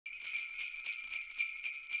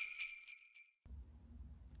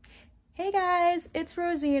Hey guys, it's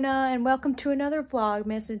Rosina and welcome to another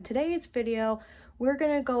Vlogmas. In today's video, we're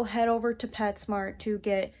gonna go head over to PetSmart to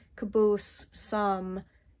get Caboose some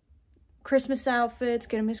Christmas outfits,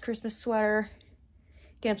 get him his Christmas sweater,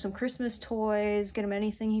 get him some Christmas toys, get him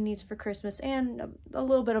anything he needs for Christmas, and a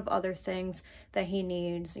little bit of other things that he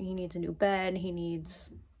needs. He needs a new bed, he needs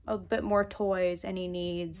a bit more toys, and he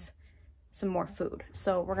needs some more food.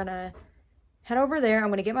 So we're gonna head over there.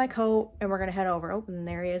 I'm gonna get my coat and we're gonna head over. Oh, and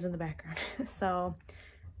there he is in the background. So,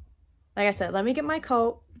 like I said, let me get my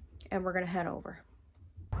coat and we're gonna head over.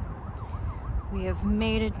 We have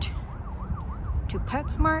made it to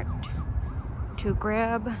PetSmart to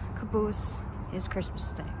grab Caboose his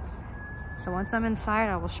Christmas things. So once I'm inside,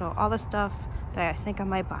 I will show all the stuff that I think I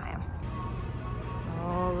might buy him.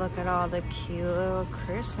 Oh, look at all the cute little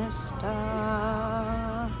Christmas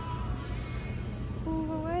stuff.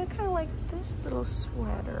 Ooh, I kind of like this little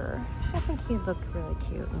sweater. I think he'd look really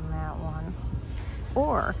cute in that one.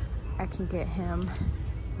 Or I can get him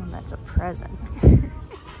one that's a present.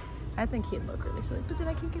 I think he'd look really silly, but then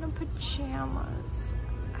I can get him pajamas.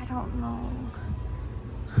 I don't know.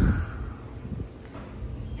 I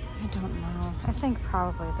don't know. I think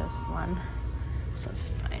probably this one. So let's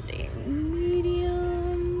find a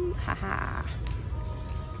medium. Haha.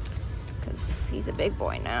 Because he's a big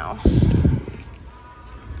boy now.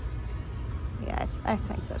 Yeah, I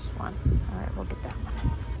think this one. All right, we'll get that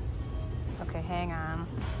one. Okay, hang on.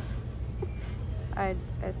 I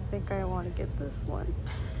think I want to get this one.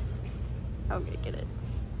 I'm gonna get it.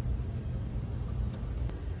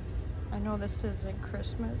 I know this isn't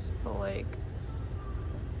Christmas, but like,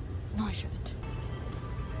 no, I shouldn't.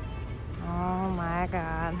 Oh my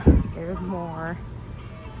God, there's more.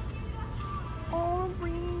 Oh,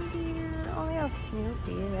 reindeer. Oh, they have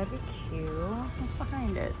Snoopy. That'd be cute. What's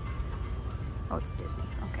behind it? Oh, it's Disney.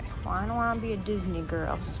 Okay. Well, I don't want to be a Disney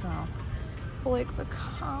girl, so like the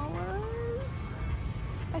collars.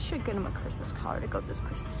 I should get him a Christmas collar to go with this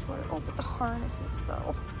Christmas sweater. Oh, but the harnesses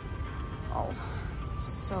though. Oh,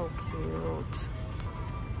 so cute.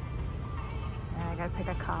 I gotta pick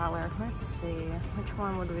a collar. Let's see. Which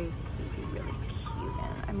one would we be really cute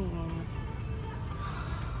in? I mean,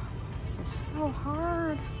 this is so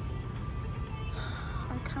hard.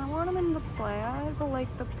 I kind of want them in the plaid, but like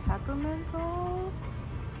the peppermint though.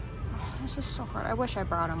 Oh, this is so hard. I wish I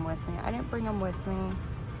brought them with me. I didn't bring them with me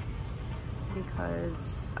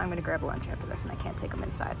because I'm gonna grab lunch after this and I can't take them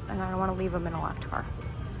inside. And I don't want to leave them in a locked car.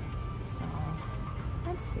 So,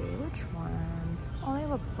 let's see, which one? Oh, they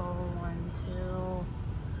have a bow one too.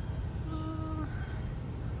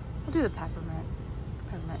 We'll do the peppermint.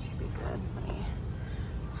 Peppermint should be good. Let me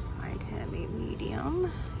find him a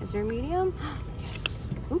medium. Is there a medium? Yes.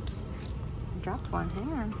 Oops, I dropped one.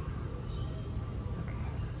 Hang on. Okay.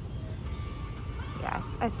 Yeah,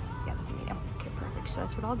 yeah, that's a medium. Okay, perfect. So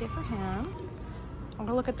that's what I'll get for him. I'm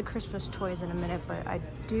gonna look at the Christmas toys in a minute, but I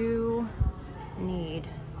do need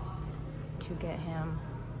to get him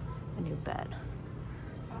a new bed.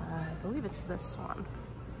 I believe it's this one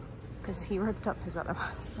because he ripped up his other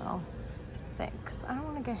one. So I think, because I don't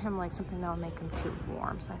want to get him like something that'll make him too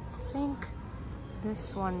warm. So I think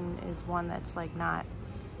this one is one that's like not,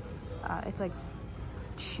 it's like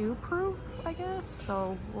shoe proof, I guess.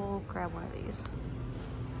 So we'll grab one of these.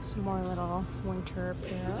 Some more little winter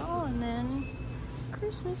apparel and then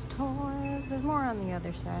Christmas toys. There's more on the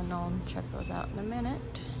other side and I'll check those out in a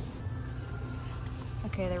minute.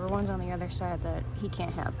 Okay, there were ones on the other side that he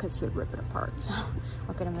can't have because he would rip it apart. So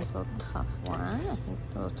I'll get him this little tough one. I think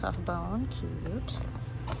the little tough bone, cute.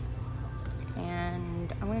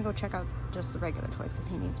 And I'm gonna go check out just the regular toys because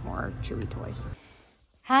he needs more chewy toys.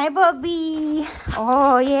 Hi, Bubby.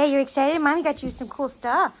 Oh yeah, you're excited? Mommy got you some cool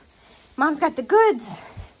stuff. Mom's got the goods.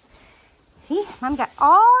 See, Mom got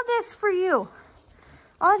all this for you.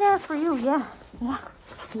 All that for you, yeah.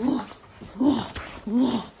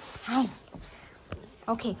 Hi.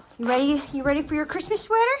 Okay, you ready? You ready for your Christmas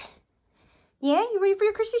sweater? Yeah, you ready for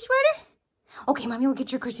your Christmas sweater? Okay, Mommy will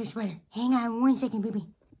get your Christmas sweater. Hang on 1 second, baby.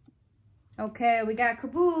 Okay, we got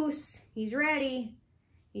Caboose. He's ready.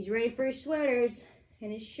 He's ready for his sweaters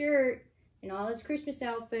and his shirt and all his Christmas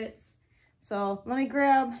outfits. So let me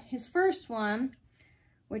grab his first one,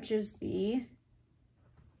 which is the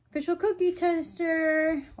official cookie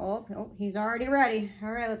tester. Oh, he's already ready.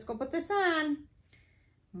 All right, let's go put this on.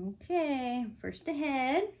 Okay, first the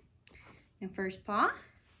head and first paw.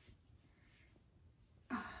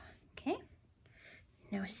 Okay,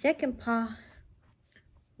 now second paw.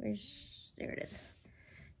 There it is.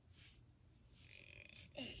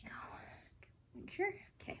 There you go. Make sure.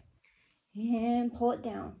 Okay, and pull it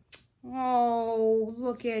down. Oh,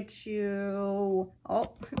 look at you.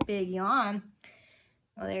 Oh, big yawn.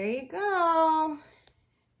 Well, there you go.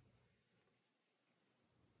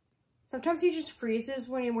 Sometimes he just freezes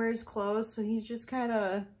when he wears clothes, so he's just kind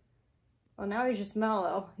of, well, now he's just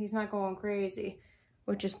mellow. He's not going crazy,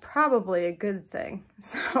 which is probably a good thing.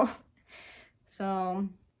 So,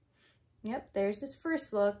 yep, there's his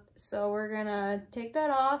first look. So we're gonna take that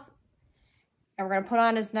off, and we're gonna put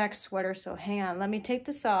on his next sweater. So hang on, let me take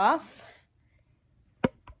this off.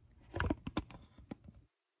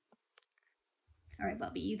 All right,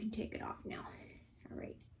 Bubby, you can take it off now. All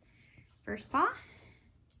right, first paw,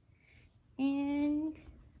 and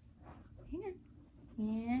hang on,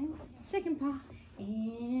 and second paw,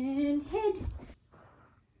 and head.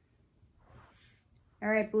 All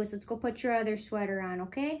right, Boos, let's go put your other sweater on,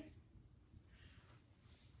 okay?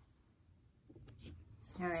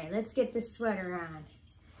 All right, let's get this sweater on.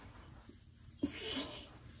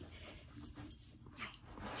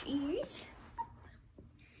 Cheers. All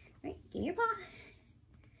right, give me your paw.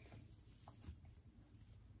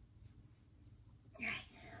 All right,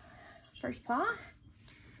 first paw,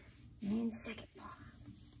 and second paw.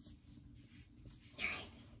 All right,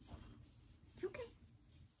 it's okay.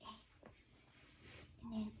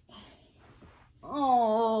 And then,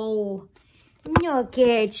 oh, look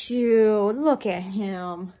at you. Look at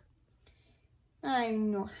him. I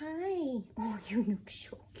know. Hi. Oh, you look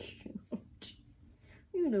so cute.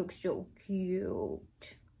 You look so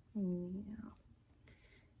cute. Yeah.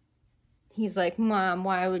 He's like, Mom,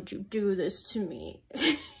 why would you do this to me?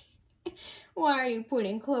 Why are you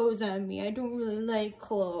putting clothes on me? I don't really like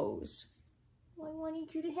clothes. Well, I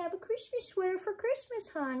wanted you to have a Christmas sweater for Christmas,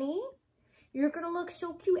 honey. You're gonna look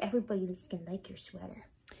so cute. Everybody's gonna like your sweater.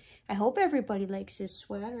 I hope everybody likes this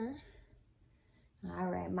sweater. All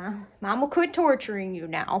right, Mom. Mom will quit torturing you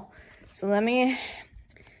now. So let me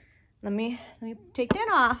take that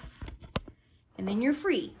off, and then you're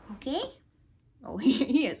free, okay? Oh,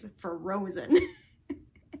 he is frozen.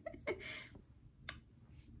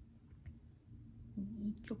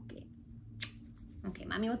 It's okay. Okay,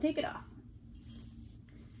 Mommy will take it off.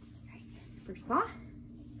 All right, first paw.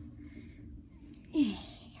 All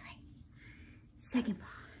right, second paw.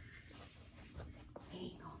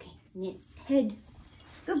 Okay, and then head.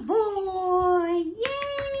 Good boy!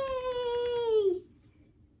 Yay!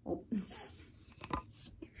 Oh,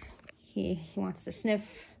 he wants to sniff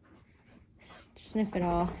it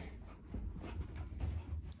all.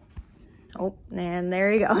 Oh, and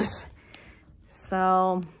there he goes.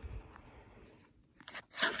 So,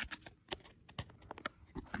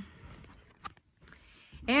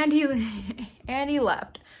 and he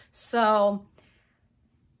left. So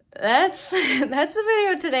that's the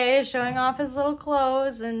video today, showing off his little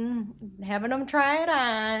clothes and having him try it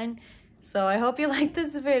on. So I hope you like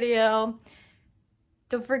this video.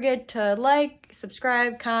 Don't forget to like,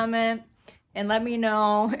 subscribe, comment, and let me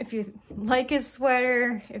know if you like his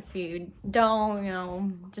sweater. If you don't, you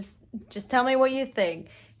know, just tell me what you think,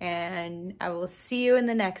 and I will see you in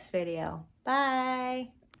the next video. Bye.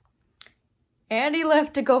 And he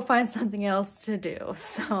left to go find something else to do,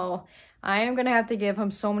 so I am gonna have to give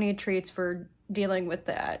him so many treats for dealing with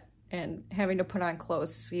that and having to put on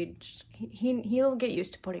clothes. He'll get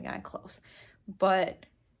used to putting on clothes. But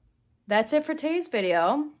that's it for today's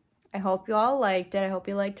video. I hope you all liked it. I hope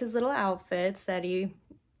you liked his little outfits that he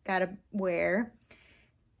got to wear.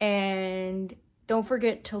 And don't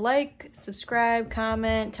forget to like, subscribe,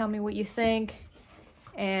 comment, tell me what you think.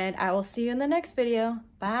 And I will see you in the next video.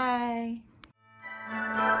 Bye.